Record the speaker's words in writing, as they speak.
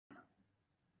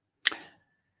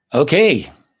Okay,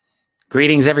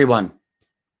 greetings everyone.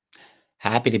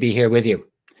 Happy to be here with you.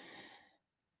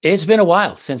 It's been a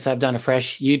while since I've done a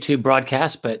fresh YouTube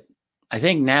broadcast, but I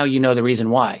think now you know the reason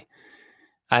why.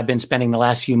 I've been spending the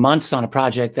last few months on a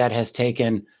project that has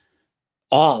taken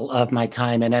all of my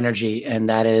time and energy, and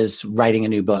that is writing a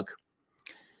new book.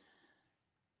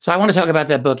 So I want to talk about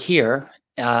that book here.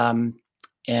 And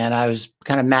I was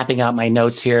kind of mapping out my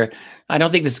notes here. I don't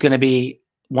think this is going to be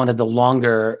one of the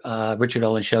longer Richard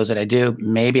Dolan shows that I do,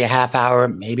 maybe a half hour,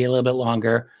 maybe a little bit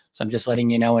longer. So I'm just letting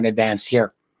you know in advance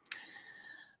here.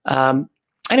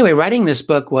 Anyway, writing this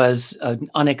book was an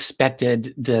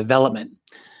unexpected development,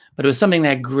 but it was something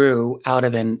that grew out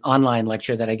of an online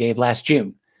lecture that I gave last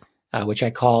June, which I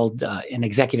called an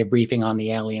executive briefing on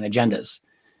the alien agendas.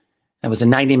 It was a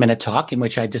 90-minute talk in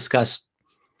which I discussed,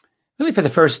 really for the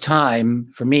first time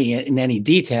for me in any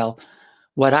detail,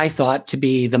 what I thought to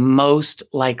be the most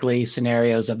likely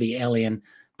scenarios of the alien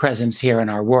presence here in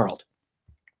our world.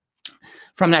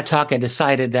 From that talk, I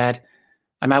decided that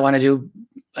I might want to do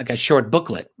like a short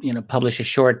booklet, publish a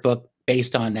short book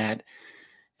based on that.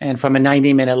 And from a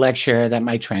 90-minute lecture, that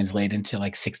might translate into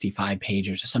like 65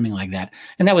 pages or something like that.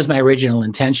 And that was my original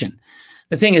intention.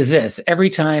 The thing is this, every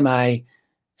time I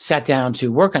sat down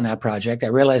to work on that project, I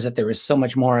realized that there was so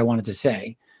much more I wanted to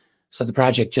say. So the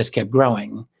project just kept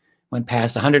growing, went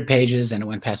past 100 pages, and it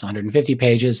went past 150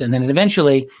 pages. And then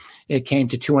eventually it came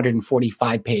to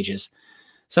 245 pages.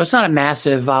 So it's not a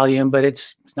massive volume, but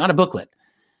it's not a booklet.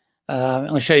 I'm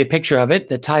going to show you a picture of it.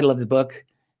 The title of the book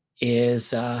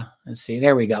is, let's see,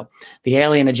 there we go. The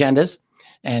Alien Agendas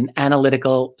and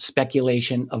Analytical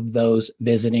Speculation of Those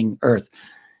Visiting Earth.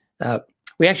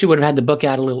 We actually would have had the book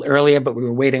out a little earlier, but we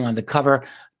were waiting on the cover.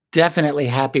 Definitely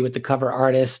happy with the cover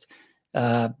artist.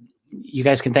 You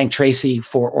guys can thank Tracy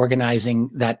for organizing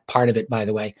that part of it, by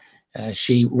the way.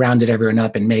 She rounded everyone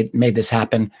up and made this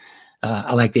happen.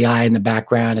 I like the eye in the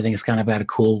background. I think it's kind of got a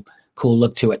cool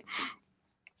look to it.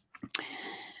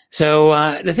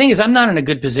 So the thing is, I'm not in a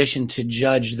good position to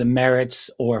judge the merits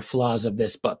or flaws of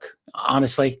this book.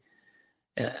 Honestly,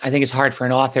 I think it's hard for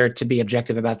an author to be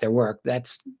objective about their work.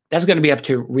 That's going to be up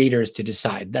to readers to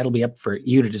decide. That'll be up for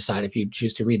you to decide if you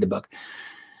choose to read the book.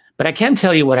 But I can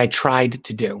tell you what I tried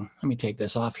to do. Let me take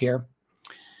this off here.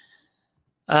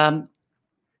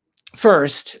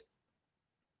 First,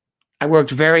 I worked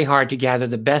very hard to gather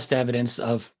the best evidence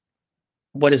of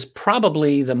what is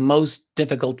probably the most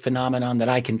difficult phenomenon that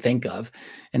I can think of,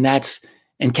 and that's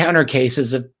encounter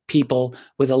cases of people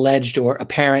with alleged or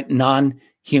apparent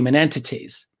non-human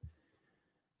entities.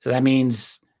 So that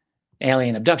means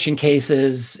alien abduction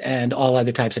cases and all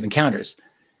other types of encounters.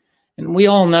 And we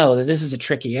all know that this is a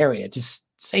tricky area, to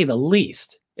say the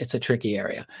least. It's a tricky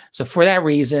area. So for that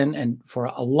reason, and for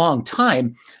a long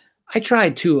time, I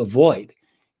tried to avoid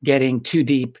getting too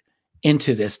deep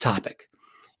into this topic,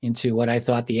 into what I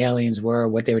thought the aliens were,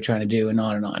 what they were trying to do, and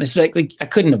on and on. It's like I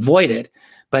couldn't avoid it,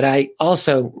 but I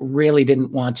also really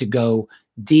didn't want to go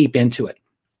deep into it.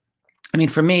 I mean,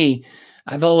 for me,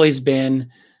 I've always been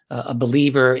a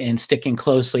believer in sticking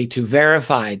closely to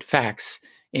verified facts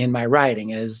in my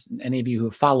writing. As any of you who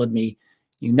have followed me,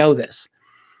 you know this.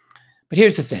 But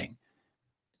here's the thing.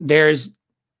 There's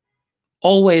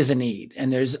always a need,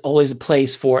 and there's always a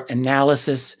place for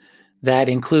analysis that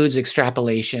includes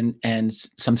extrapolation and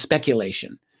some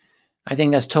speculation. I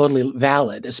think that's totally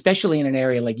valid, especially in an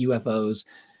area like UFOs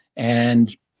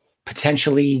and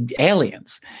potentially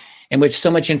aliens, in which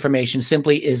so much information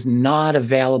simply is not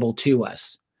available to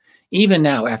us. Even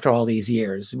now, after all these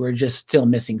years, we're just still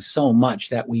missing so much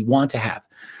that we want to have.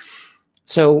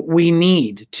 So we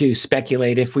need to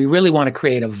speculate if we really want to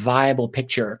create a viable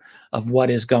picture of what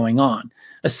is going on,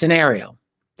 a scenario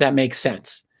that makes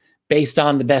sense, based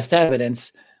on the best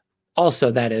evidence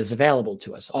also that is available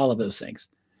to us, all of those things.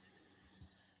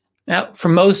 Now, for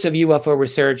most of UFO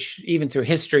research, even through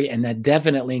history, and that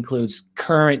definitely includes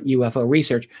current UFO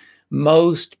research,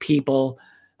 most people,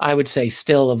 I would say,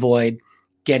 still avoid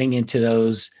getting into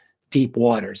those deep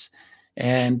waters.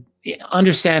 And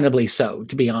understandably so,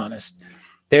 to be honest.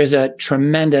 There's a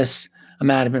tremendous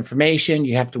amount of information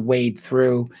you have to wade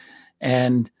through.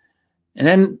 And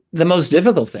then the most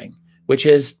difficult thing, which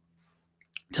is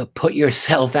to put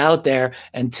yourself out there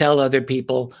and tell other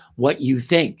people what you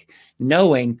think,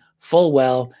 knowing full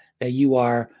well that you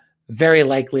are very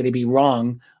likely to be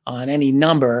wrong on any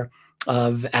number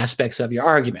of aspects of your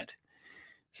argument.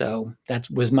 So that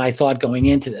was my thought going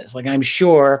into this. Like, I'm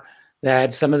sure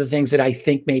that some of the things that I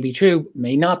think may be true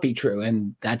may not be true,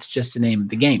 and that's just the name of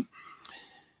the game.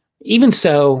 Even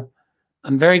so,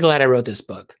 I'm very glad I wrote this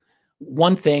book.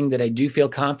 One thing that I do feel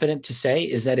confident to say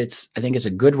is that I think it's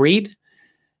a good read.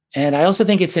 And I also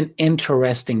think it's an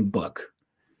interesting book.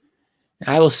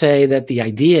 I will say that the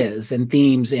ideas and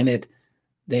themes in it,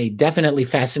 they definitely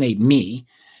fascinate me,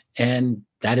 and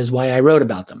that is why I wrote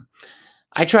about them.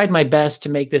 I tried my best to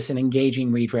make this an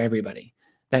engaging read for everybody.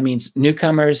 That means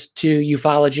newcomers to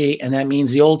ufology, and that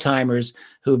means the old timers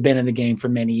who've been in the game for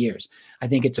many years. I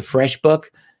think it's a fresh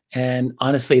book, and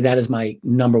honestly, that is my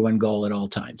 #1 goal at all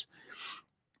times.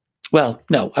 Well,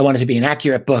 no, I want it to be an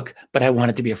accurate book, but I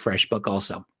want it to be a fresh book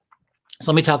also.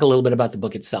 So let me talk a little bit about the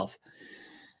book itself.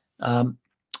 What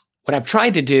I've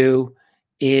tried to do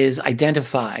is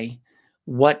identify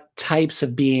what types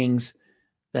of beings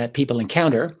that people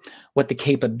encounter, what the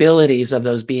capabilities of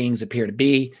those beings appear to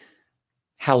be,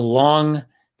 how long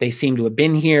they seem to have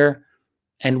been here,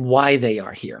 and why they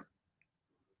are here.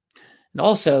 And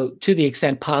also, to the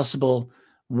extent possible,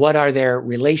 what are their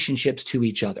relationships to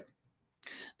each other?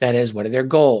 That is, what are their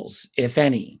goals, if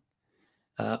any?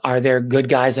 Are there good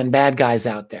guys and bad guys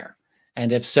out there?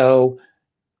 And if so,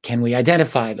 can we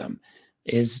identify them?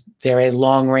 Is there a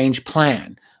long-range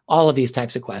plan? All of these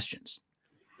types of questions.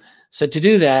 So to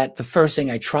do that, the first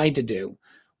thing I tried to do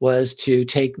was to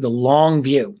take the long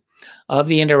view of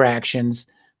the interactions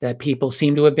that people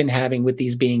seem to have been having with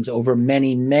these beings over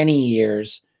many, many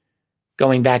years,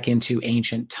 going back into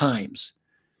ancient times.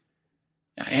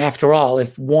 After all,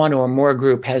 if one or more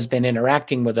group has been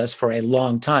interacting with us for a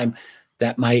long time,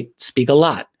 that might speak a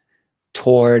lot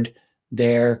toward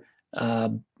their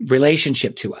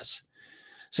relationship to us.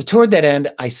 So toward that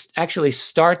end, I actually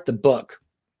start the book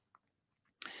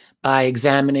by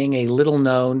examining a little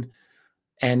known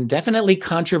and definitely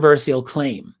controversial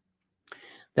claim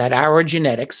that our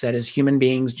genetics, that is human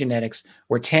beings' genetics,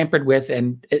 were tampered with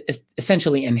and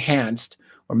essentially enhanced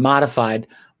or modified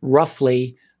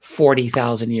roughly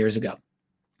 40,000 years ago.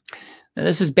 Now,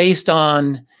 this is based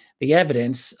on the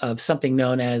evidence of something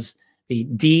known as the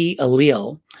D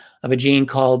allele of a gene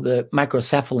called the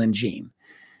microcephalin gene.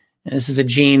 And this is a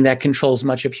gene that controls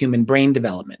much of human brain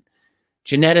development.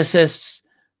 Geneticists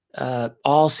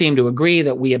all seem to agree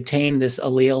that we obtained this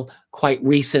allele quite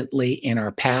recently in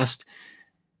our past.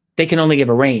 They can only give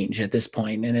a range at this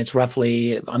point, and it's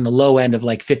roughly on the low end of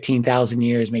like 15,000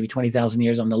 years, maybe 20,000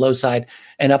 years on the low side,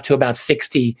 and up to about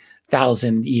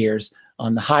 60,000 years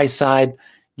on the high side.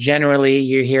 Generally,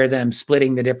 you hear them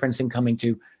splitting the difference and coming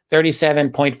to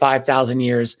 37.5 thousand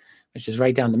years, which is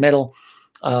right down the middle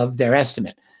of their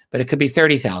estimate. But it could be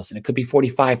 30,000, it could be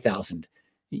 45,000.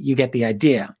 You get the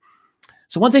idea.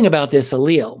 So one thing about this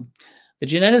allele, the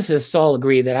geneticists all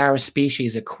agree that our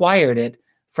species acquired it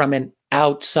from an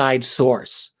outside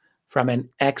source, from an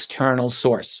external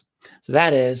source. So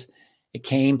that is, it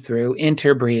came through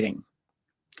interbreeding.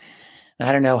 Now,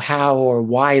 I don't know how or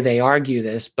why they argue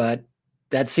this, but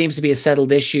that seems to be a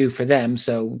settled issue for them,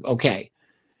 so okay.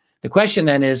 The question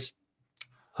then is,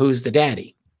 who's the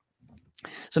daddy?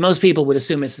 So most people would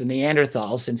assume it's the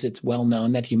Neanderthals, since it's well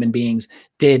known that human beings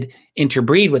did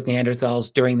interbreed with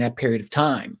Neanderthals during that period of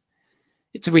time.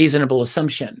 It's a reasonable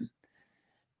assumption,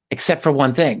 except for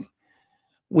one thing.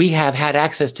 We have had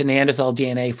access to Neanderthal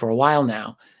DNA for a while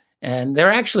now, and there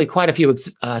are actually quite a few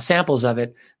samples of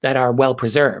it that are well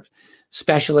preserved.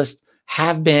 Specialists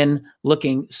have been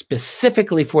looking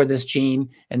specifically for this gene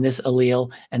and this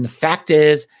allele, and the fact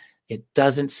is, it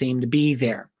doesn't seem to be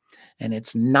there. And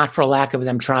it's not for lack of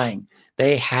them trying.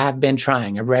 They have been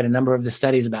trying. I've read a number of the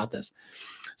studies about this.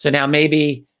 So now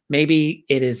maybe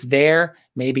it is there.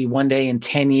 Maybe one day in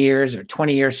 10 years or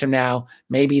 20 years from now,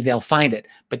 maybe they'll find it.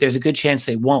 But there's a good chance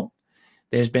they won't.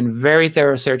 There's been very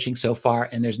thorough searching so far,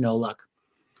 and there's no luck.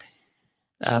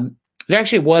 There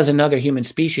actually was another human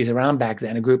species around back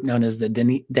then, a group known as the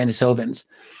Denisovans.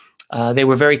 They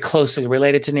were very closely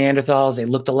related to Neanderthals. They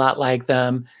looked a lot like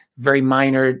them. Very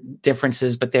minor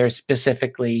differences, but they're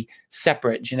specifically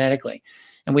separate genetically.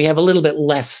 And we have a little bit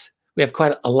less, we have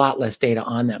quite a lot less data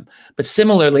on them. But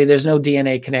similarly, there's no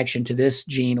DNA connection to this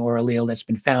gene or allele that's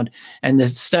been found. And the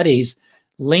studies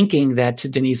linking that to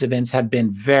Denisovans have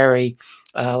been very,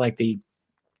 like the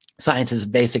scientists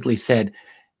basically said,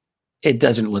 it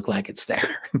doesn't look like it's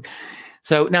there.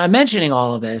 So now I'm mentioning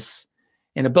all of this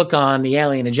in a book on the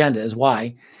alien agenda is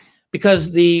why?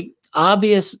 Because the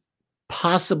obvious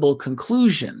possible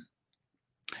conclusion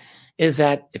is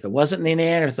that if it wasn't the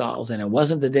Neanderthals and it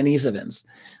wasn't the Denisovans,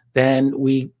 then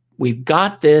we've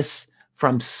got this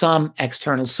from some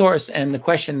external source. And the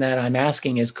question that I'm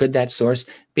asking is, could that source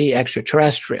be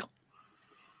extraterrestrial?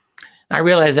 I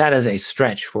realize that is a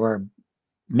stretch for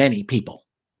many people.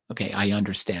 Okay, I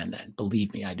understand that.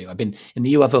 Believe me, I do. I've been in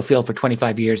the UFO field for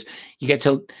 25 years. You get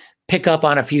to pick up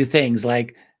on a few things,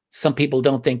 like some people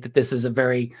don't think that this is a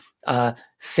very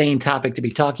sane topic to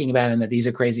be talking about and that these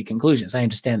are crazy conclusions. I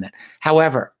understand that.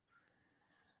 However,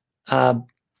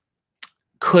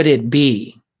 could it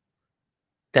be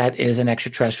that is an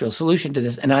extraterrestrial solution to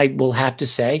this? And I will have to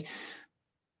say,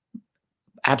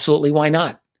 absolutely, why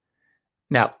not?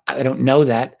 Now, I don't know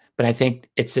that, but I think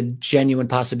it's a genuine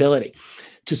possibility.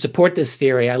 To support this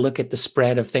theory, I look at the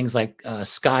spread of things like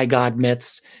sky god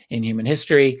myths in human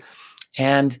history,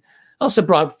 and also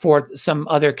brought forth some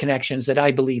other connections that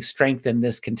I believe strengthen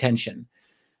this contention.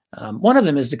 One of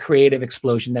them is the creative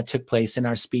explosion that took place in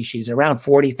our species around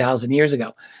 40,000 years ago.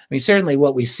 I mean, certainly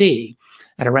what we see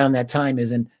at around that time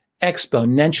is an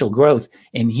exponential growth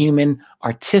in human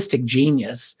artistic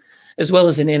genius, as well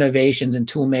as in innovations in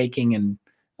tool making and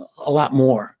a lot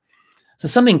more. So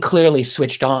something clearly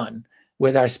switched on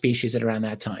with our species at around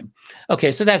that time.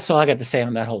 Okay, so that's all I got to say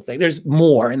on that whole thing. There's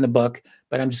more in the book,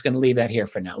 but I'm just going to leave that here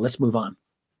for now. Let's move on.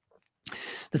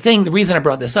 The reason I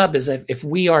brought this up is if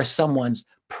we are someone's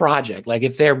project, like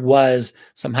if there was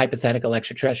some hypothetical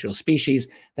extraterrestrial species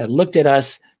that looked at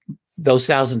us those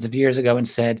thousands of years ago and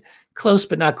said, close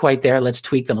but not quite there, let's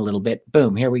tweak them a little bit.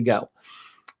 Boom, here we go.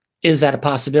 Is that a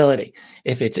possibility?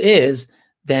 If it is,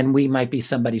 then we might be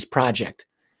somebody's project.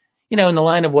 You know, in the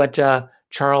line of what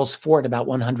Charles Fort about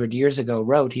 100 years ago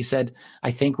wrote, he said,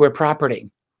 I think we're property.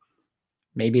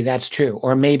 Maybe that's true.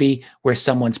 Or maybe we're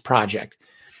someone's project.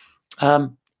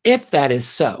 If that is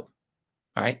so,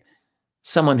 all right,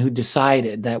 someone who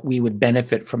decided that we would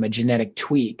benefit from a genetic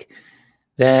tweak,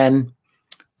 then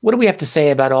what do we have to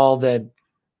say about all the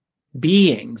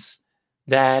beings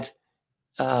that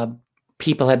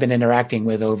people have been interacting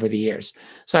with over the years?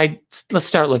 So let's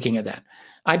start looking at that.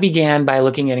 I began by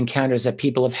looking at encounters that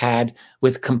people have had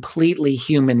with completely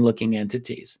human-looking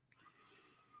entities.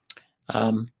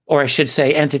 Or I should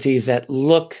say entities that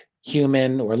look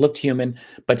human or looked human,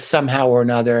 but somehow or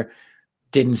another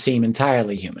didn't seem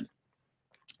entirely human.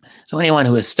 So anyone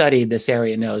who has studied this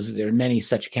area knows that there are many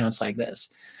such accounts like this.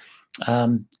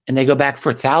 And they go back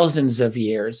for thousands of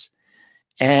years.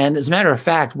 And as a matter of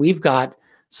fact, we've got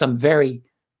some very,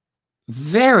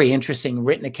 very interesting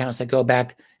written accounts that go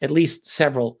back at least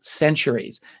several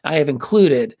centuries. I have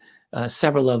included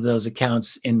several of those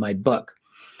accounts in my book.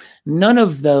 None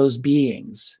of those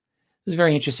beings, this is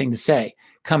very interesting to say,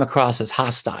 come across as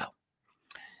hostile.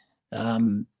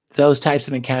 Those types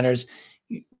of encounters,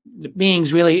 the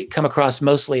beings really come across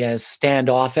mostly as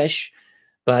standoffish,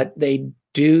 but they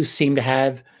do seem to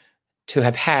have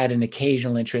had an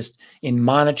occasional interest in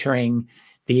monitoring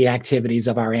the activities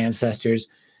of our ancestors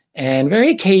and very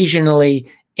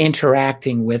occasionally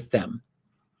interacting with them.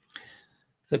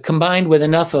 So combined with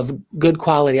enough of good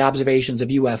quality observations of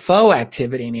UFO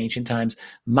activity in ancient times,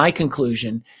 my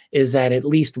conclusion is that at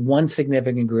least one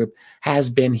significant group has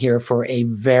been here for a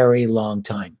very long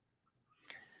time.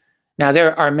 Now,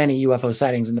 there are many UFO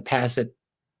sightings in the past that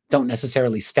don't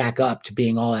necessarily stack up to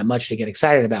being all that much to get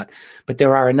excited about, but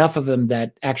there are enough of them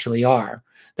that actually are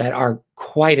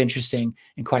quite interesting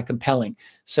and quite compelling.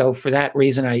 So for that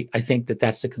reason, I think that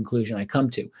that's the conclusion I come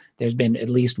to. There's been at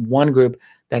least one group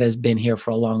that has been here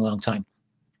for a long, long time.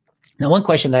 Now, one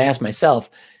question that I ask myself,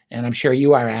 and I'm sure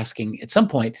you are asking at some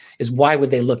point, is why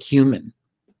would they look human?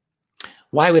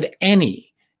 Why would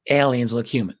any aliens look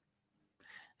human?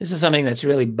 This is something that's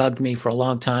really bugged me for a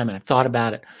long time, and I've thought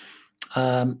about it.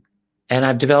 And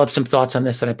I've developed some thoughts on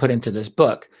this that I put into this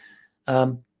book.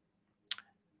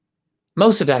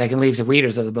 Most of that I can leave to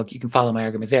readers of the book. You can follow my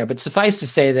argument there. But suffice to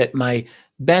say that my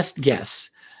best guess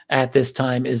at this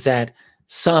time is that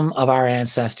some of our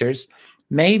ancestors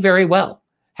may very well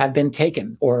have been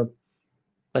taken or,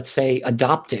 let's say,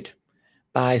 adopted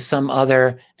by some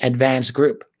other advanced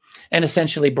group and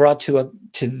essentially brought to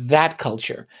that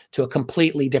culture, to a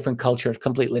completely different culture, a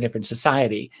completely different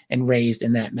society, and raised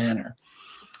in that manner.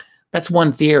 That's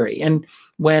one theory. And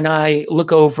when I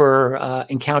look over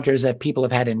encounters that people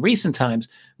have had in recent times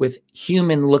with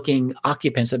human-looking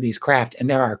occupants of these craft, and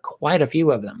there are quite a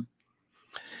few of them,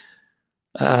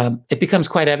 it becomes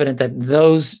quite evident that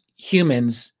those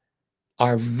humans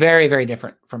are very, very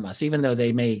different from us. Even though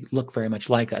they may look very much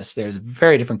like us, there's a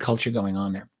very different culture going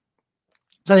on there.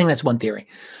 So I think that's one theory.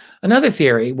 Another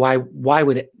theory, why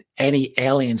would any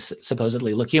aliens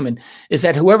supposedly look human, is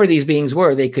that whoever these beings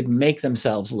were, they could make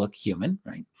themselves look human,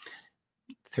 right?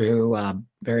 Through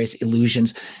various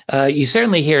illusions. You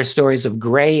certainly hear stories of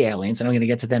gray aliens, and I'm going to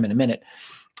get to them in a minute,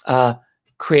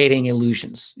 creating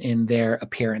illusions in their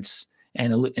appearance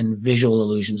and visual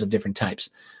illusions of different types.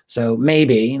 So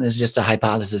maybe, and this is just a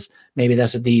hypothesis, maybe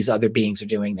that's what these other beings are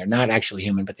doing. They're not actually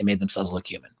human, but they made themselves look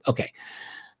human. Okay.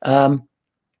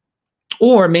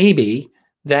 Or maybe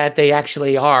that they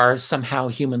actually are somehow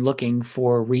human looking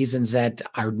for reasons that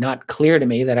are not clear to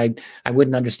me, that I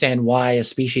wouldn't understand why a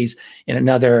species in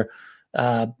another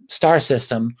star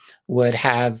system would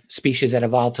have species that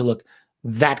evolved to look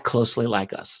that closely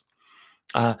like us.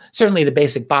 Certainly the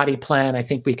basic body plan, I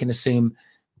think we can assume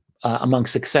among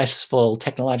successful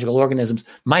technological organisms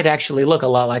might actually look a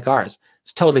lot like ours.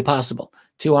 It's totally possible.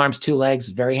 2 arms, 2 legs,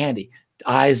 very handy.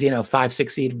 Eyes, 5,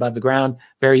 6 feet above the ground,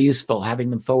 very useful. Having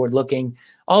them forward looking,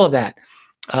 all of that.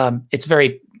 It's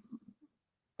very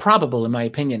probable, in my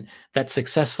opinion, that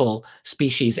successful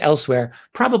species elsewhere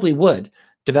probably would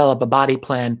develop a body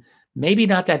plan, maybe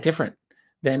not that different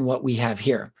than what we have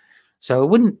here. So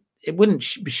it wouldn't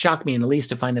shock me in the least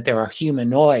to find that there are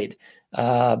humanoid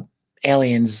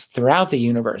aliens throughout the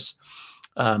universe.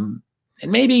 And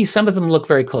maybe some of them look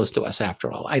very close to us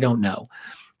after all. I don't know.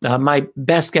 My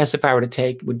best guess, if I were to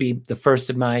take, would be the first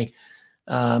of my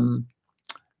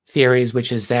theories,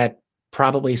 which is that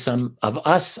probably some of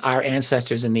us, our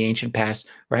ancestors in the ancient past,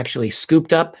 were actually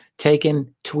scooped up,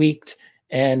 taken, tweaked,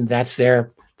 and that's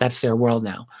their world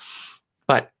now.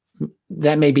 But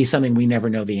that may be something we never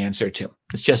know the answer to.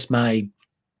 It's just my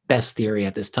best theory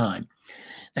at this time.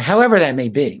 However that may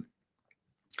be,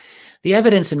 the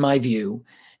evidence, in my view,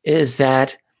 is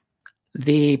that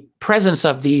the presence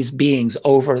of these beings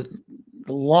over a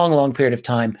long, long period of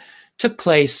time took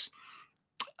place,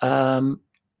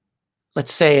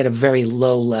 let's say, at a very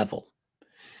low level.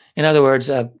 In other words,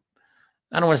 I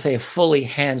don't want to say a fully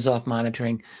hands-off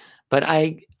monitoring, but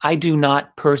I do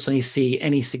not personally see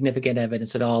any significant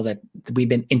evidence at all that we've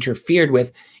been interfered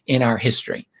with in our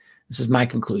history. This is my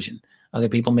conclusion. Other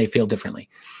people may feel differently.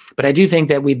 But I do think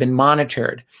that we've been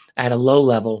monitored at a low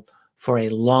level for a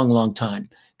long, long time,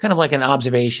 kind of like an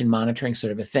observation monitoring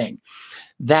sort of a thing.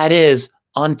 That is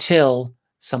until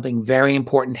something very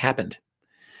important happened,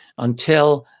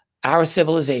 until our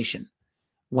civilization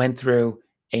went through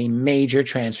a major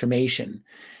transformation.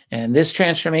 And this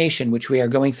transformation, which we are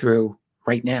going through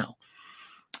right now,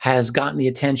 has gotten the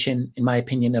attention, in my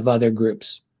opinion, of other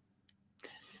groups.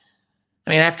 I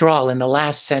mean, after all, in the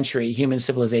last century, human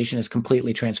civilization has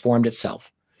completely transformed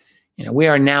itself. We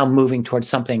are now moving towards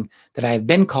something that I have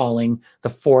been calling the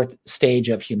 4th stage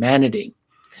of humanity.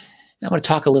 And I want to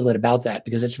talk a little bit about that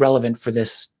because it's relevant for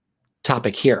this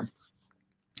topic here.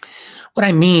 What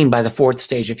I mean by the 4th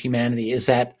stage of humanity is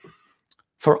that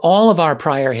for all of our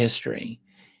prior history,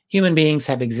 human beings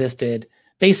have existed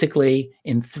basically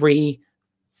in 3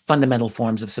 fundamental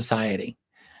forms of society.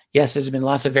 Yes, there's been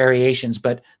lots of variations,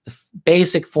 but the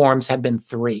basic forms have been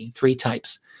 3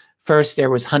 types. First,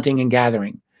 there was hunting and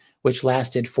gathering, which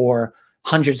lasted for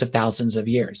hundreds of thousands of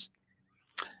years.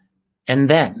 And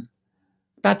then,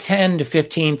 about 10 to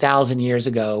 15,000 years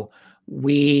ago,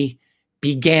 we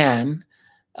began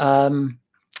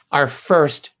our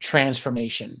first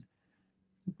transformation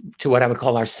to what I would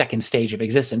call our 2nd stage of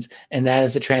existence, and that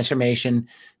is the transformation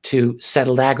to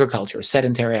settled agriculture,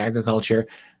 sedentary agriculture,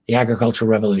 the agricultural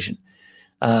revolution.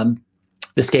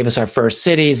 This gave us our first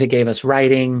cities, it gave us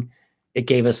writing, it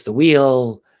gave us the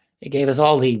wheel, it gave us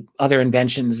all the other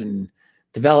inventions and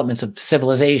developments of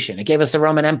civilization. It gave us the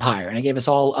Roman Empire, and it gave us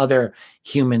all other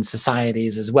human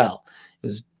societies as well. It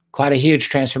was quite a huge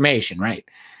transformation, right?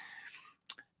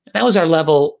 And that was our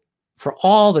level for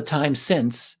all the time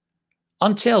since,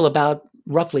 until about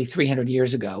roughly 300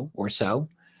 years ago or so.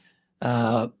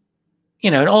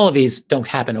 And all of these don't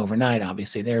happen overnight,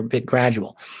 obviously. They're a bit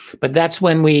gradual. But that's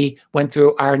when we went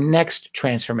through our next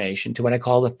transformation to what I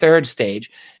call the 3rd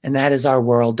stage, and that is our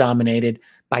world dominated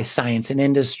by science and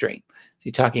industry. So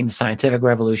you're talking the scientific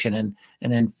revolution and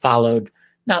then followed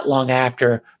not long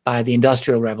after by the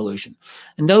industrial revolution.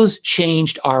 And those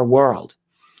changed our world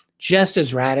just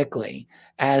as radically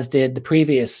as did the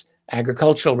previous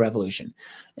agricultural revolution.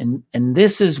 And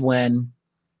this is when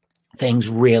things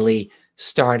really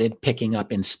started picking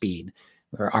up in speed,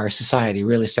 where our society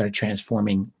really started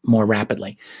transforming more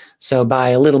rapidly. So by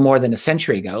a little more than a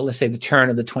century ago, let's say the turn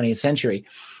of the 20th century,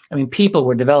 I mean, people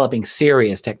were developing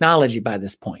serious technology by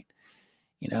this point,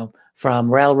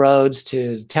 from railroads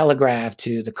to telegraph,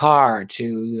 to the car,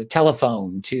 to the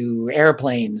telephone, to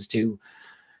airplanes, to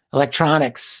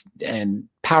electronics and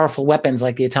powerful weapons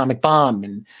like the atomic bomb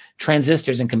and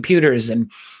transistors and computers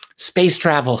and space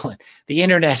travel, the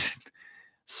internet,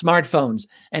 smartphones.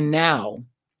 And now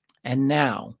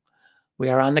we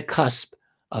are on the cusp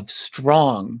of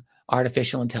strong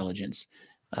artificial intelligence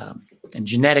and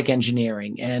genetic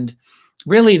engineering and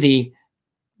really the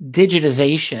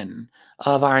digitization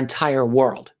of our entire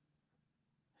world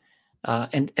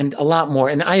and a lot more.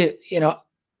 And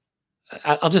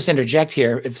I'll just interject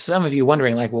here. If some of you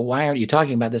wondering, like, well, why aren't you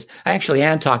talking about this? I actually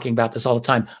am talking about this all the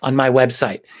time on my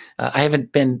website. I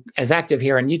haven't been as active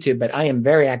here on YouTube, but I am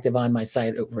very active on my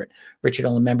site over at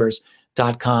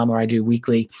richardolanmembers.com, where I do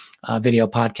weekly video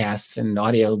podcasts and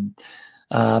audio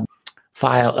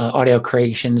audio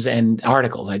creations and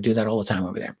articles. I do that all the time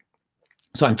over there.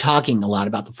 So I'm talking a lot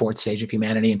about the fourth stage of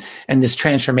humanity and this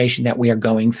transformation that we are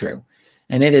going through.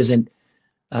 And it isn't,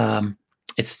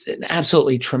 it's an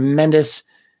absolutely tremendous,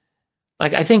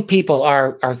 like, I think people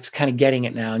are kind of getting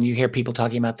it now. And you hear people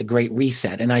talking about the Great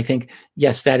Reset. And I think,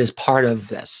 yes, that is part of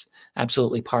this,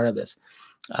 absolutely part of this.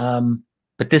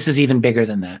 But this is even bigger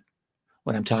than that,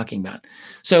 what I'm talking about.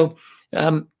 So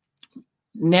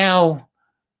now,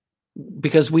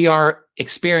 because we are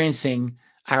experiencing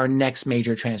our next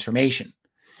major transformation,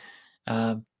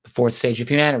 the fourth stage of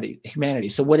humanity.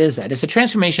 So what is that? It's a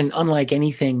transformation unlike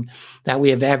anything that we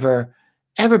have ever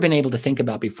been able to think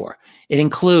about before. It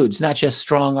includes not just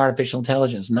strong artificial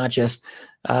intelligence, not just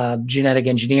genetic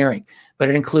engineering, but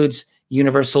it includes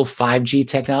universal 5G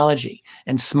technology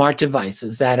and smart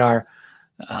devices that are,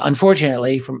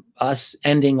 unfortunately, from us,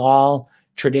 ending all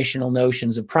traditional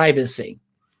notions of privacy.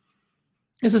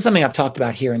 This is something I've talked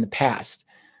about here in the past.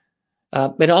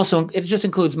 But also, it just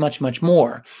includes much, much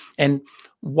more. And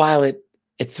while it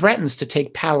threatens to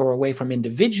take power away from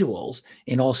individuals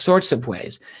in all sorts of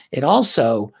ways, it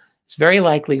also is very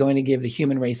likely going to give the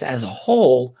human race as a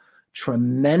whole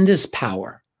tremendous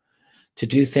power to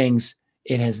do things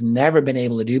it has never been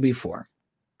able to do before.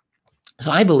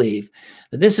 So I believe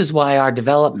that this is why our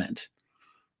development,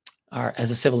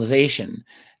 as a civilization,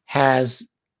 has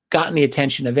gotten the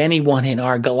attention of anyone in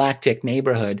our galactic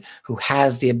neighborhood who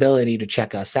has the ability to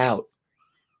check us out.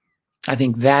 I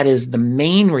think that is the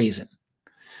main reason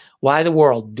why the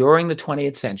world during the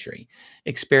 20th century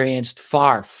experienced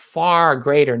far, far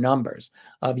greater numbers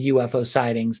of UFO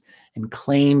sightings and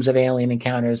claims of alien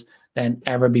encounters than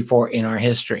ever before in our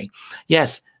history.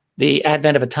 Yes, the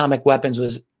advent of atomic weapons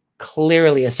was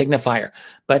clearly a signifier,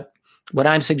 but what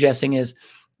I'm suggesting is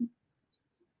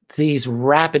these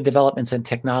rapid developments in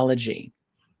technology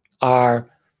are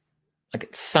like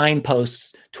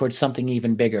signposts towards something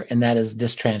even bigger, and that is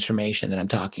this transformation that I'm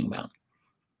talking about.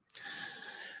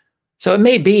 So it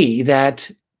may be that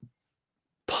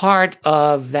part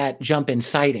of that jump in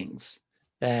sightings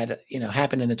that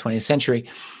happened in the 20th century,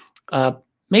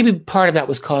 maybe part of that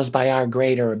was caused by our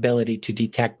greater ability to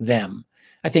detect them.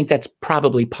 I think that's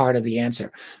probably part of the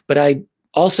answer. But I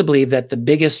also believe that the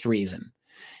biggest reason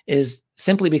is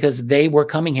simply because they were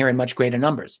coming here in much greater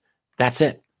numbers. That's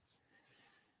it.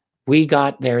 We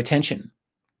got their attention.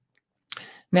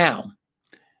 Now,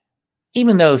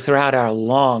 even though throughout our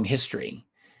long history,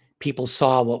 people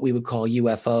saw what we would call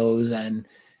UFOs, and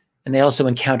they also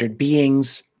encountered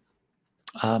beings,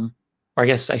 or I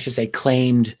guess I should say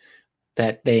claimed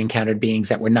that they encountered beings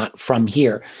that were not from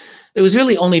here. It was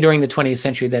really only during the 20th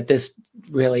century that this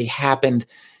really happened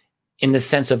in the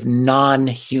sense of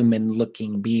non-human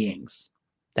looking beings,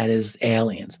 that is,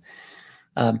 aliens.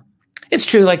 It's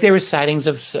true, like there were sightings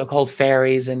of so-called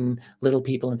fairies and little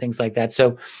people and things like that.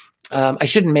 So I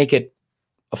shouldn't make it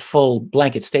a full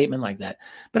blanket statement like that.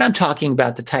 But I'm talking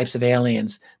about the types of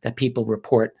aliens that people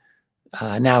report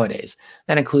nowadays.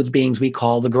 That includes beings we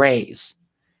call the Greys.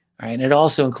 Right? And it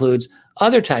also includes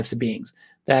other types of beings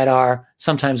that are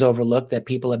sometimes overlooked that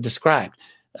people have described.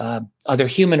 Other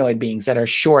humanoid beings that are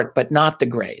short but not the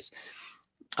Greys,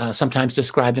 sometimes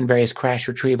described in various crash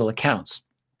retrieval accounts.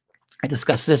 I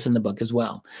discuss this in the book as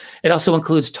well. It also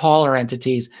includes taller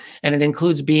entities, and it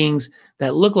includes beings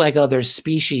that look like other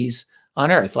species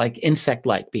on Earth, like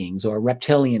insect-like beings or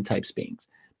reptilian type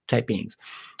beings,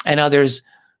 and others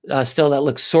still that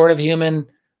look sort of human,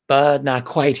 but not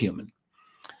quite human.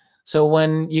 So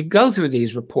when you go through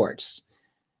these reports,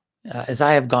 as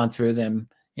I have gone through them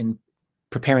in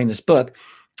preparing this book,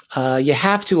 you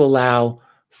have to allow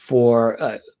for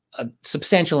a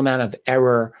substantial amount of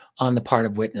error on the part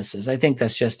of witnesses. I think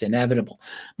that's just inevitable.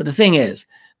 But the thing is,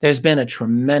 there's been a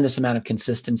tremendous amount of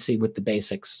consistency with the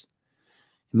basics.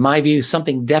 In my view,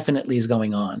 something definitely is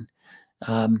going on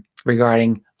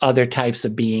regarding other types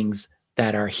of beings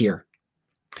that are here.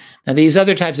 Now, these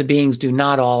other types of beings do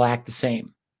not all act the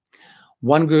same.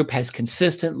 One group has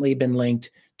consistently been linked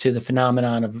to the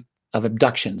phenomenon of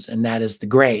abductions, and that is the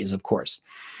Greys, of course.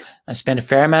 I spent a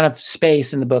fair amount of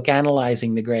space in the book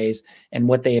analyzing the Greys and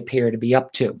what they appear to be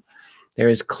up to. There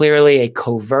is clearly a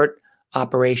covert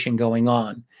operation going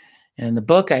on. And in the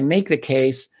book, I make the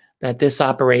case that this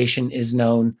operation is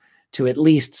known to at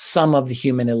least some of the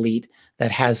human elite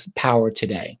that has power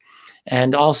today.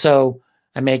 And also,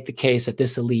 I make the case that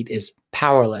this elite is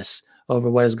powerless over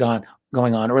what has gone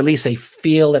going on, or at least they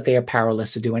feel that they are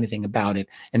powerless to do anything about it.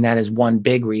 And that is one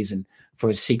big reason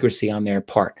for secrecy on their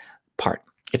part.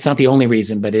 It's not the only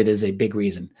reason, but it is a big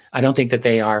reason. I don't think that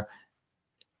they are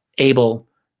able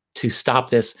to stop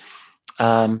this.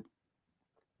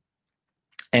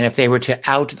 And if they were to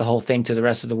out the whole thing to the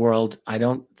rest of the world, I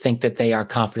don't think that they are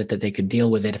confident that they could deal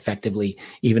with it effectively,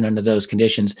 even under those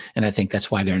conditions. And I think that's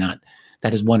why they're not.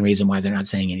 That is one reason why they're not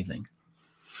saying anything.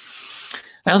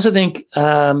 I also think,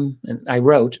 and I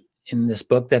wrote in this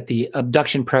book, that the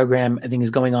abduction program, I think, is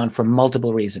going on for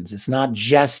multiple reasons. It's not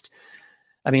just,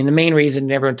 I mean, the main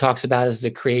reason everyone talks about is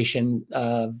the creation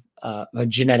of a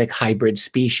genetic hybrid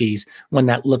species, one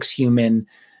that looks human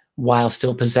while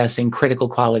still possessing critical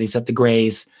qualities that the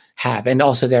Greys have, and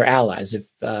also their allies. If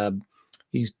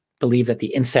you believe that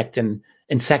the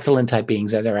insectoid type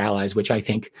beings are their allies, which I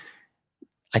think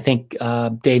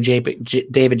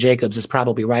David Jacobs is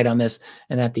probably right on this,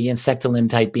 and that the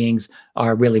insectoid type beings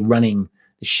are really running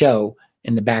the show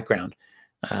in the background.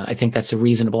 I think that's a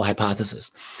reasonable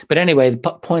hypothesis. But anyway, the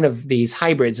point of these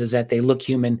hybrids is that they look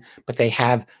human, but they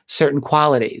have certain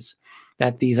qualities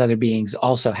that these other beings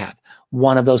also have.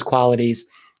 One of those qualities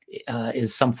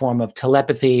is some form of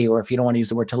telepathy, or if you don't want to use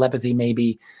the word telepathy,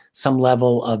 maybe some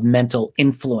level of mental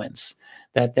influence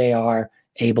that they are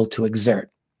able to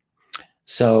exert.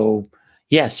 So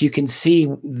yes, you can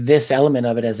see this element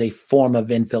of it as a form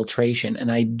of infiltration,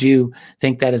 and I do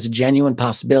think that is a genuine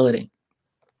possibility.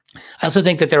 I also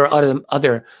think that there are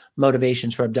other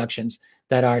motivations for abductions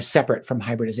that are separate from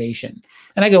hybridization.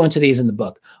 And I go into these in the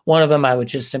book. One of them I would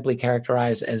just simply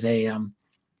characterize as a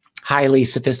highly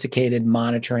sophisticated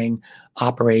monitoring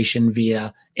operation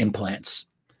via implants.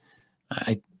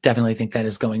 I definitely think that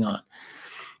is going on.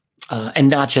 And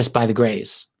not just by the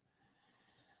Greys.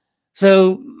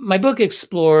 So my book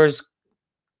explores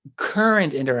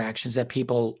current interactions that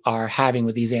people are having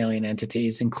with these alien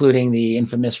entities, including the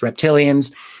infamous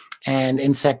reptilians and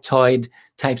insectoid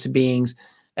types of beings,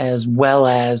 as well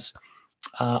as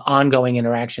ongoing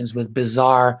interactions with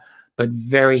bizarre but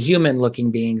very human-looking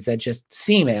beings that just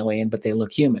seem alien, but they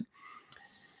look human.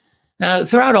 Now,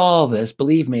 throughout all of this,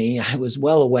 believe me, I was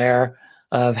well aware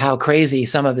of how crazy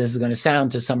some of this is going to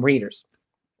sound to some readers.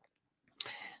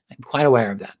 I'm quite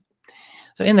aware of that.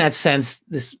 So in that sense,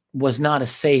 this was not a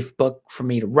safe book for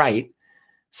me to write,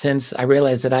 since I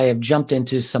realized that I have jumped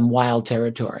into some wild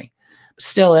territory. But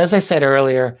still, as I said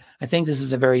earlier, I think this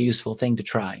is a very useful thing to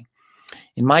try.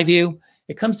 In my view,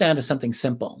 it comes down to something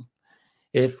simple.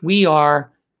 If we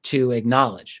are to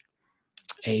acknowledge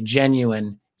a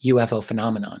genuine UFO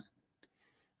phenomenon,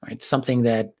 right, something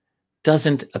that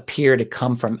doesn't appear to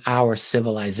come from our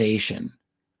civilization,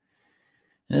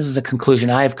 and this is a conclusion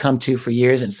I have come to for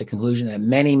years, and it's a conclusion that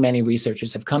many, many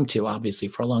researchers have come to, obviously,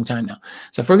 for a long time now.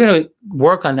 So if we're going to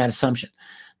work on that assumption,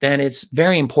 then it's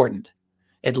very important,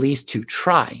 at least to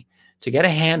try to get a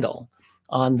handle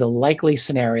on the likely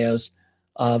scenarios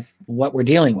of what we're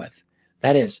dealing with.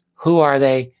 That is, who are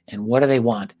they and what do they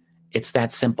want? It's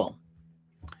that simple.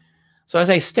 So as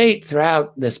I state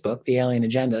throughout this book, The Alien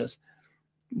Agendas,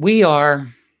 we are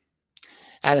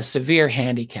at a severe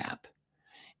handicap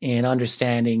in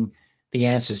understanding the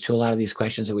answers to a lot of these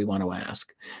questions that we want to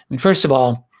ask. I mean, first of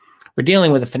all, we're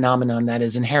dealing with a phenomenon that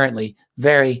is inherently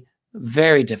very,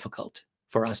 very difficult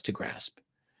for us to grasp.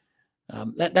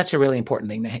 That's a really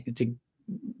important thing to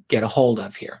get a hold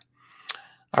of here.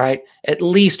 All right, at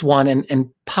least one and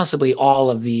possibly all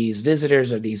of these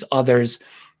visitors or these others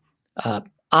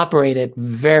operate at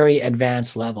very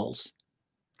advanced levels.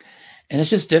 And it's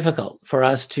just difficult for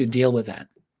us to deal with that.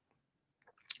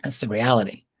 That's the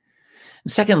reality.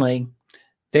 And secondly,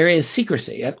 there is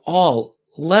secrecy at all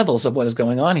levels of what is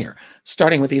going on here,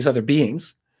 starting with these other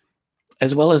beings,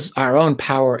 as well as our own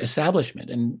power establishment.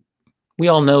 And we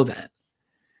all know that.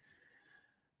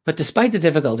 But despite the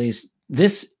difficulties,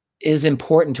 this is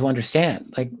important to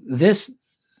understand. Like, this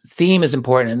theme is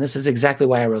important, and this is exactly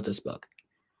why I wrote this book.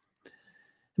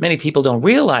 Many people don't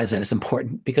realize that it's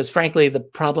important because, frankly, the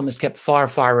problem is kept far,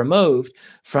 far removed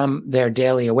from their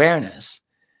daily awareness.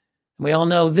 We all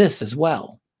know this as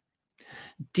well.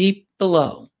 Deep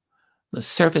below the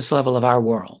surface level of our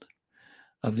world,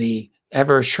 of the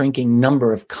ever-shrinking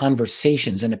number of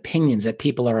conversations and opinions that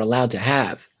people are allowed to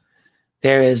have,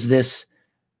 there is this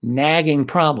nagging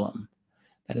problem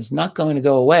that is not going to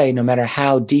go away no matter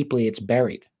how deeply it's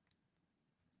buried.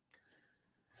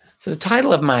 So the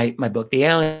title of my book, The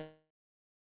Alien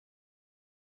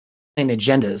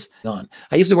Agendas,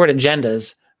 I use the word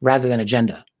agendas rather than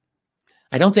agenda.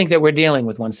 I don't think that we're dealing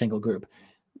with one single group.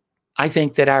 I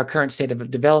think that our current state of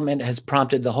development has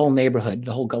prompted the whole neighborhood,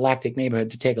 the whole galactic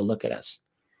neighborhood, to take a look at us.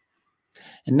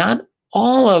 And not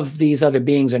all of these other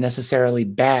beings are necessarily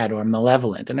bad or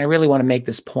malevolent. And I really want to make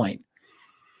this point.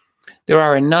 There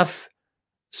are enough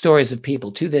stories of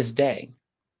people to this day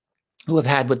who have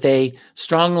had what they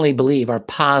strongly believe are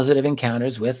positive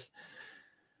encounters with,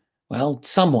 well,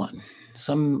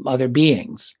 some other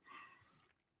beings.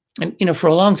 And, for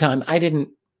a long time, I didn't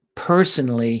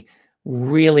personally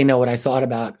really know what I thought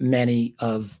about many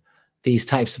of these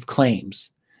types of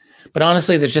claims. But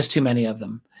honestly, there's just too many of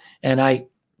them. And I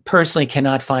personally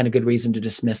cannot find a good reason to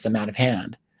dismiss them out of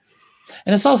hand.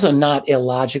 And it's also not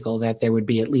illogical that there would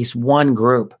be at least one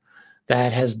group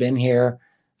that has been here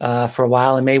for a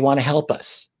while and may want to help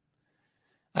us.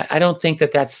 I don't think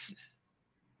that that's,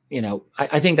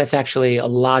 I think that's actually a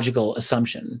logical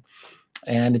assumption.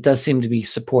 And it does seem to be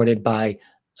supported by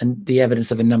the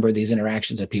evidence of a number of these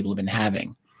interactions that people have been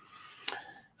having.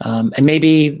 And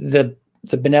maybe the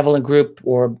benevolent group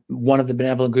or one of the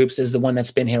benevolent groups is the one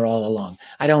that's been here all along.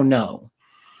 I don't know.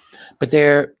 But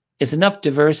there is enough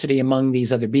diversity among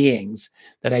these other beings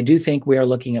that I do think we are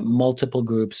looking at multiple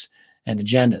groups and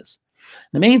agendas.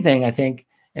 The main thing, I think,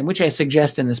 and which I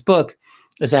suggest in this book,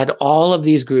 is that all of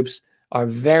these groups are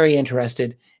very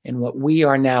interested in what we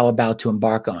are now about to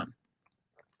embark on,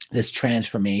 this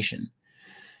transformation.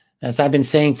 As I've been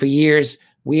saying for years,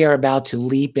 we are about to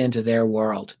leap into their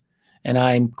world, and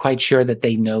I'm quite sure that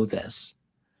they know this.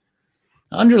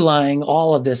 Underlying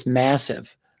all of this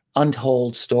massive,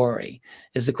 untold story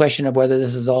is the question of whether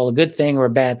this is all a good thing or a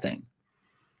bad thing.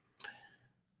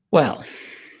 Well,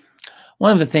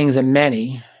 one of the things that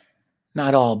many,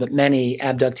 not all, but many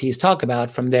abductees talk about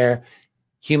from their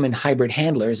human hybrid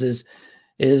handlers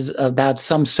is about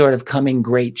some sort of coming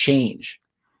great change.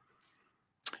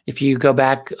 If you go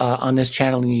back on this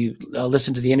channel and you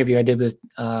listen to the interview I did with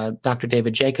Dr.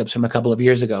 David Jacobs from a couple of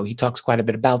years ago, he talks quite a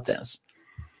bit about this.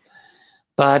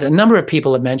 But a number of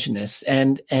people have mentioned this,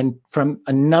 and from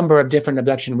a number of different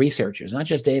abduction researchers, not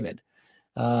just David.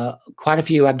 Quite a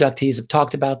few abductees have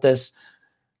talked about this,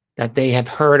 that they have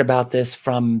heard about this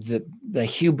from the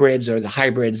hybrids or the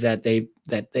hybrids that they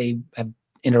have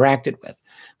interacted with,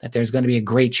 that there's going to be a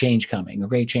great change coming, a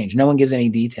great change. No one gives any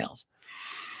details.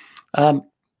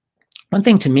 One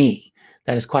thing to me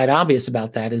that is quite obvious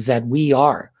about that is that we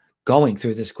are going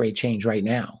through this great change right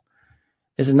now.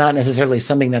 This is not necessarily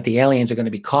something that the aliens are going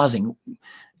to be causing.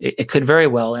 It could very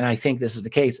well, and I think this is the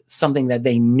case, something that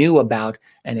they knew about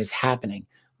and is happening.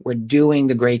 We're doing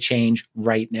the great change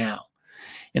right now.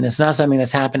 And it's not something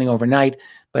that's happening overnight,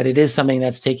 but it is something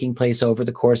that's taking place over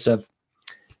the course of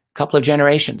a couple of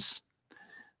generations.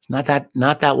 It's not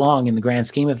that long in the grand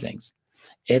scheme of things.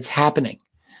 It's happening.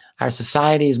 Our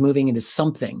society is moving into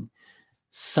something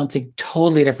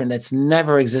totally different that's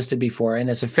never existed before. And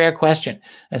it's a fair question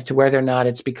as to whether or not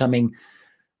it's becoming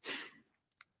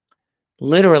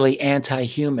literally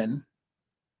anti-human,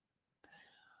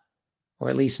 or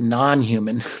at least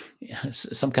non-human,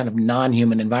 some kind of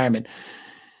non-human environment.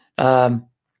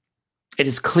 It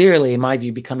is clearly, in my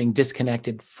view, becoming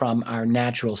disconnected from our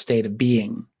natural state of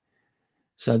being.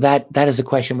 So that is a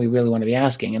question we really want to be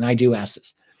asking, and I do ask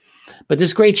this. But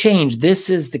this great change, this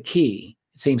is the key,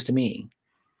 it seems to me.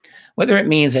 Whether it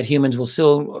means that humans will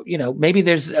still, maybe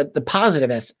there's the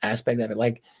positive aspect of it,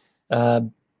 like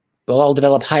we'll all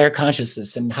develop higher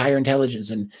consciousness and higher intelligence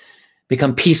and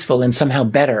become peaceful and somehow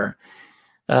better.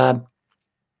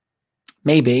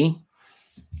 Maybe.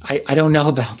 I don't know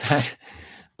about that.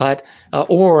 But,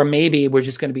 or maybe we're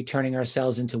just going to be turning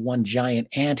ourselves into one giant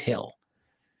anthill.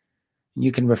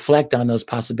 You can reflect on those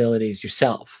possibilities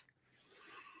yourself.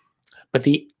 But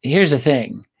here's the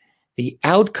thing. The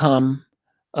outcome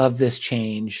of this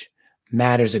change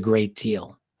matters a great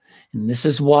deal. And this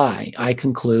is why I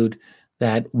conclude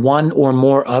that one or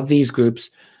more of these groups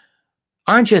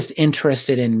aren't just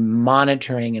interested in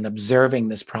monitoring and observing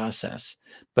this process,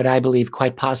 but I believe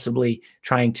quite possibly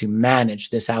trying to manage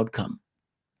this outcome.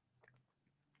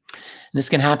 And this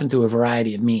can happen through a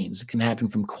variety of means. It can happen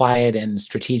from quiet and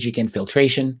strategic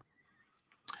infiltration.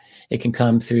 It can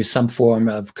come through some form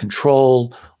of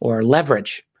control or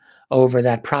leverage over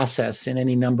that process in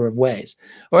any number of ways.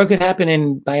 Or it could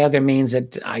happen by other means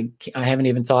that I haven't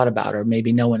even thought about, or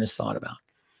maybe no one has thought about.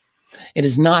 It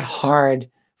is not hard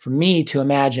for me to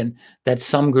imagine that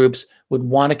some groups would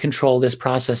want to control this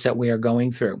process that we are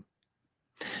going through,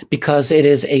 because it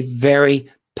is a very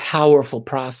powerful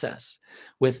process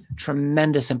with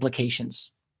tremendous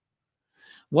implications.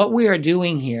 What we are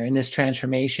doing here in this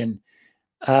transformation,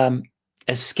 as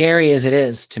scary as it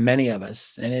is to many of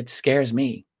us, and it scares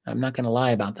me, I'm not going to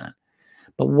lie about that,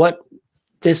 but what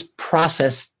this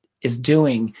process is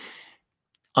doing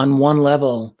on one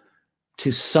level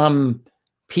to some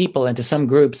people and to some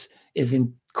groups is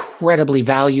incredibly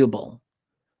valuable,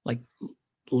 like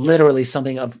literally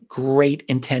something of great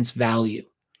intense value.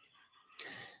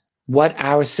 What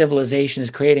our civilization is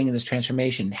creating in this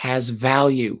transformation has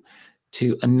value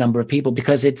to a number of people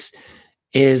because it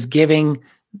is giving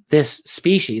this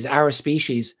species, our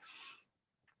species,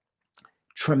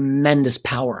 tremendous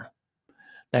power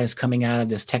that is coming out of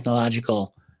this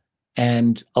technological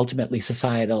and ultimately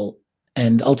societal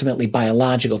and ultimately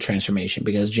biological transformation,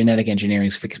 because genetic engineering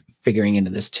is figuring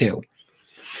into this too.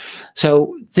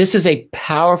 So this is a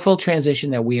powerful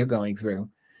transition that we are going through.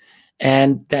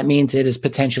 And that means it is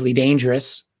potentially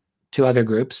dangerous to other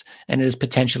groups, and it is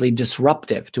potentially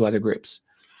disruptive to other groups.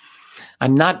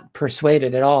 I'm not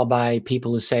persuaded at all by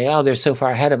people who say, oh, they're so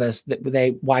far ahead of us that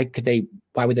why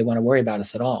would they want to worry about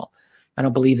us at all? I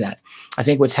don't believe that. I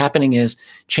think what's happening is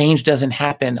change doesn't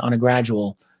happen on a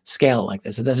gradual scale like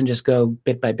this. It doesn't just go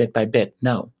bit by bit by bit.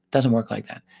 No, it doesn't work like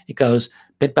that. It goes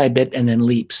bit by bit and then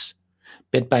leaps,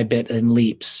 bit by bit and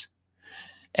leaps,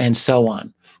 and so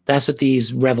on. That's what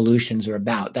these revolutions are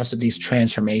about. That's what these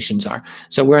transformations are.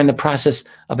 So we're in the process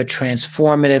of a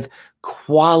transformative,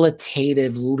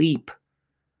 qualitative leap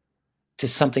to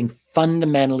something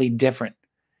fundamentally different.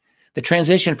 The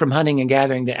transition from hunting and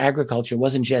gathering to agriculture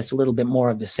wasn't just a little bit more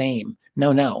of the same.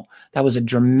 No. That was a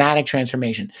dramatic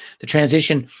transformation. The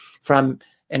transition from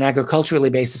an agriculturally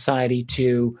based society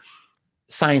to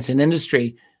science and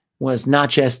industry was not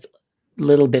just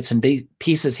little bits and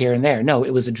pieces here and there. No,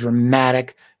 it was a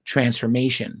dramatic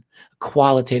transformation, a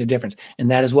qualitative difference.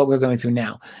 And that is what we're going through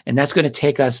now. And that's going to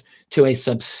take us to a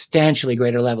substantially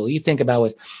greater level. You think about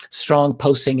with strong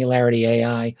post-singularity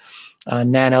AI,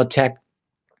 nanotech,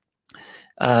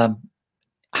 the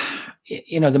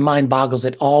mind boggles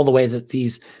at all the ways that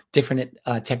these different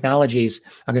technologies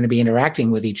are going to be interacting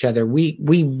with each other. We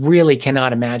really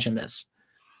cannot imagine this,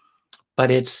 but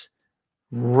it's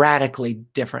radically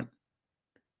different.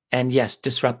 And yes,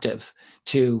 disruptive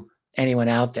to anyone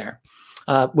out there,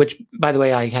 which, by the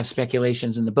way, I have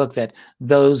speculations in the book that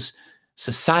those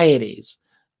societies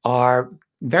are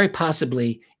very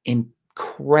possibly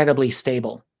incredibly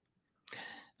stable,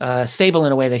 stable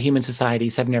in a way that human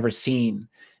societies have never seen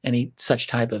any such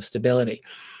type of stability.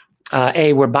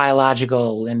 We're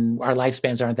biological and our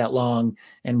lifespans aren't that long,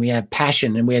 and we have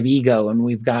passion and we have ego and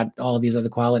we've got all of these other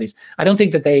qualities. I don't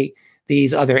think that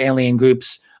these other alien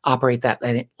groups operate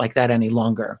like that any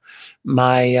longer.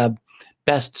 My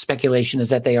best speculation is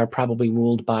that they are probably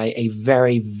ruled by a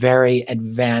very, very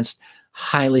advanced,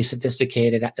 highly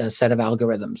sophisticated set of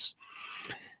algorithms.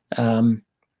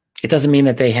 It doesn't mean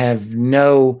that they have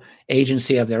no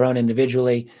agency of their own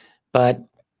individually, but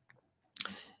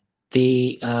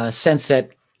the sense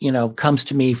that comes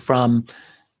to me from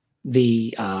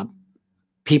the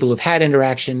people who've had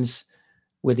interactions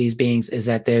with these beings is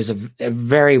that there's a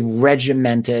very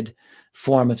regimented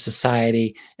form of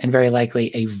society, and very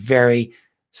likely a very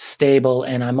stable,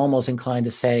 and I'm almost inclined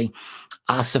to say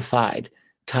ossified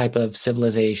type of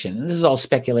civilization. And this is all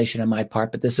speculation on my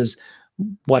part, but this is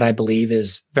what I believe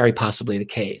is very possibly the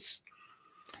case.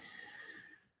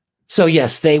 So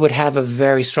yes, they would have a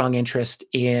very strong interest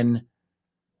in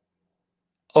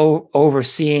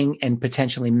overseeing and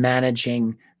potentially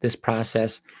managing this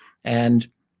process. And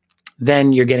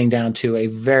then you're getting down to a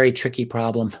very tricky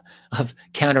problem of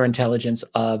counterintelligence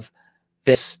of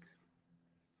this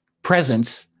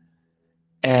presence.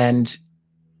 And,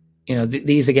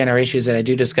 these again are issues that I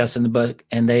do discuss in the book,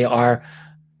 and they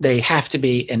have to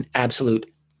be an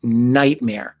absolute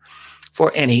nightmare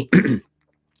for any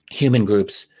human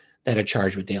groups that are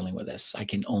charged with dealing with this. I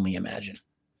can only imagine.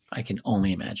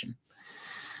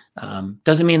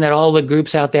 Doesn't mean that all the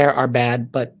groups out there are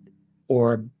bad,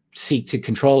 or seek to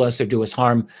control us or do us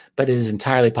harm, but it is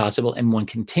entirely possible. And one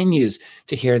continues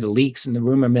to hear the leaks and the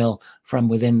rumor mill from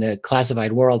within the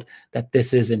classified world that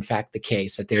this is in fact the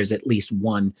case, that there's at least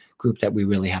one group that we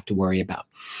really have to worry about.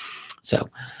 So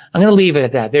I'm going to leave it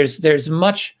at that. There's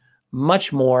much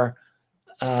more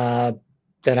that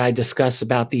I discuss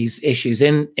about these issues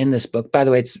in this book. By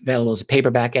the way, it's available as a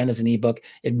paperback and as an ebook.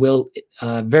 It will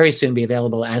very soon be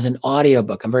available as an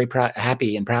audiobook. I'm very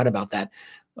happy and proud about that.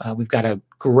 We've got a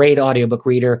great audiobook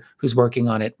reader who's working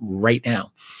on it right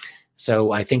now.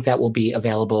 So I think that will be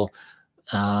available,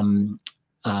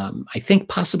 I think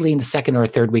possibly in the second or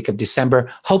third week of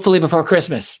December, hopefully before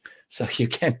Christmas. So you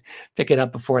can pick it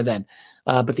up before then.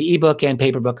 But the ebook and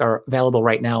paperbook are available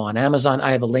right now on Amazon.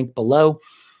 I have a link below.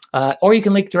 Or you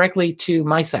can link directly to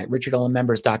my site,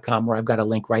 richardolanmembers.com, where I've got a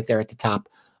link right there at the top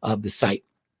of the site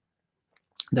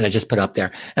that I just put up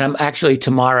there. And I'm actually,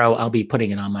 tomorrow, I'll be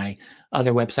putting it on my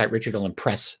other website,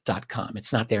 richardolanpress.com.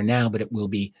 It's not there now, but it will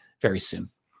be very soon.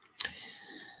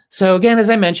 So again, as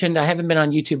I mentioned, I haven't been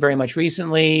on YouTube very much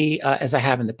recently, as I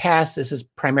have in the past. This is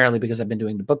primarily because I've been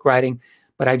doing the book writing,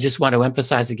 but I just want to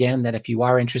emphasize again that if you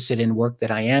are interested in work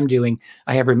that I am doing,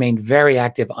 I have remained very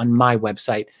active on my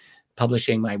website,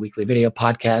 publishing my weekly video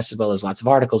podcasts, as well as lots of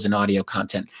articles and audio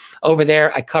content. Over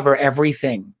there, I cover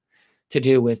everything to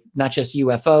do with not just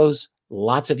UFOs,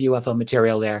 lots of UFO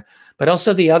material there, but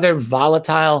also the other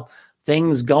volatile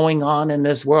things going on in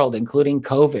this world, including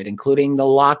COVID, including the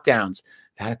lockdowns.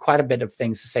 I've had quite a bit of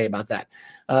things to say about that.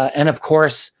 And of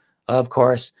course,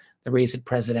 the recent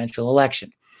presidential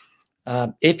election.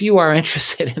 If you are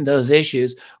interested in those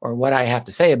issues or what I have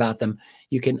to say about them,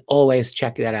 you can always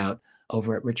check that out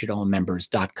over at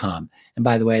richardolanmembers.com. And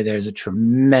by the way, there's a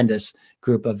tremendous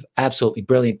group of absolutely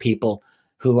brilliant people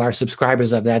who are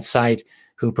subscribers of that site,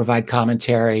 who provide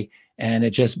commentary, and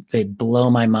they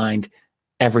blow my mind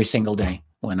every single day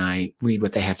when I read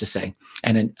what they have to say.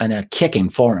 And a kicking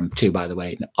forum too, by the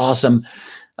way, an awesome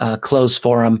closed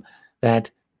forum that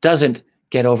doesn't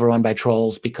get overrun by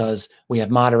trolls because we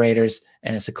have moderators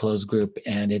and it's a closed group,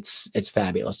 and it's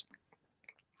fabulous.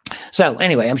 So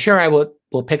anyway, I'm sure I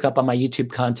will pick up on my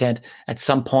YouTube content at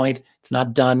some point. It's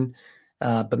not done,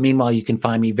 but meanwhile, you can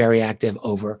find me very active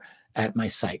over at my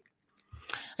site.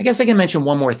 I guess I can mention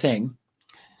one more thing.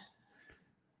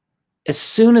 As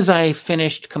soon as I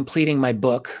finished completing my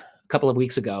book a couple of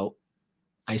weeks ago,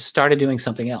 I started doing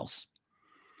something else.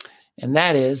 And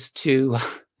that is to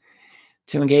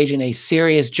engage in a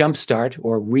serious jumpstart,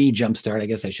 or re-jumpstart, I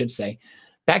guess I should say,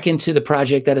 back into the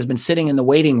project that has been sitting in the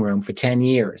waiting room for 10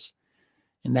 years.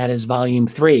 And that is Volume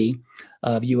 3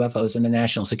 of UFOs in the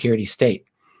National Security State.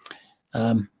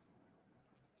 I'm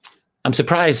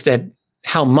surprised at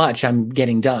how much I'm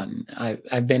getting done.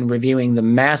 I've been reviewing the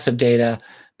massive data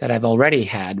that I've already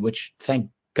had, which, thank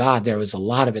God, there was a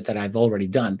lot of it that I've already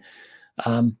done.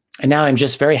 And now I'm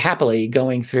just very happily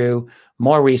going through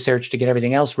more research to get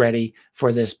everything else ready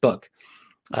for this book.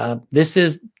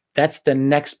 That's the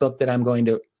next book that I'm going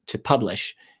to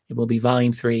publish. It will be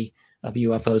Volume 3 of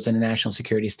UFOs in the National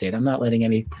Security State. I'm not letting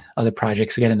any other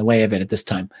projects get in the way of it at this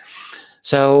time.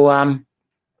 So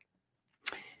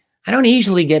I don't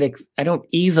easily get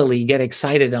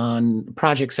excited on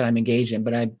projects that I'm engaged in,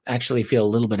 but I actually feel a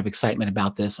little bit of excitement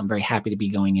about this. I'm very happy to be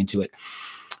going into it.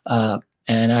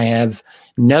 And I have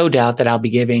no doubt that I'll be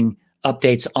giving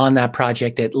updates on that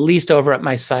project, at least over at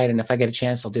my site. And if I get a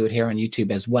chance, I'll do it here on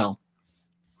YouTube as well.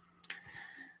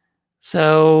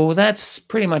 So that's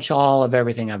pretty much all of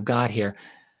everything I've got here.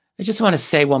 I just want to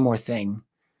say one more thing,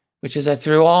 which is that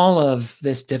through all of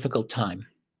this difficult time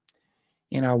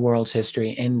in our world's history,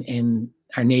 in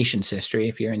our nation's history,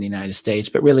 if you're in the United States,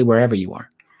 but really wherever you are,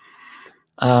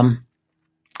 I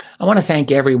want to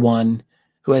thank everyone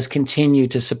who has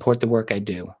continued to support the work I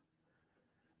do.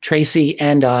 Tracy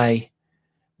and I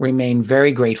remain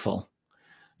very grateful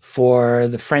for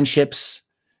the friendships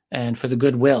and for the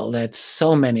goodwill that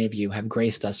so many of you have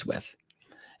graced us with.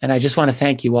 And I just want to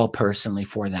thank you all personally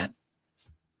for that.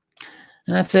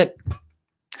 And that's it.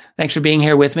 Thanks for being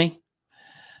here with me.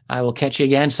 I will catch you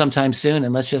again sometime soon.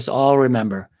 And let's just all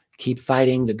remember, keep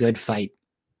fighting the good fight.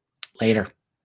 Later.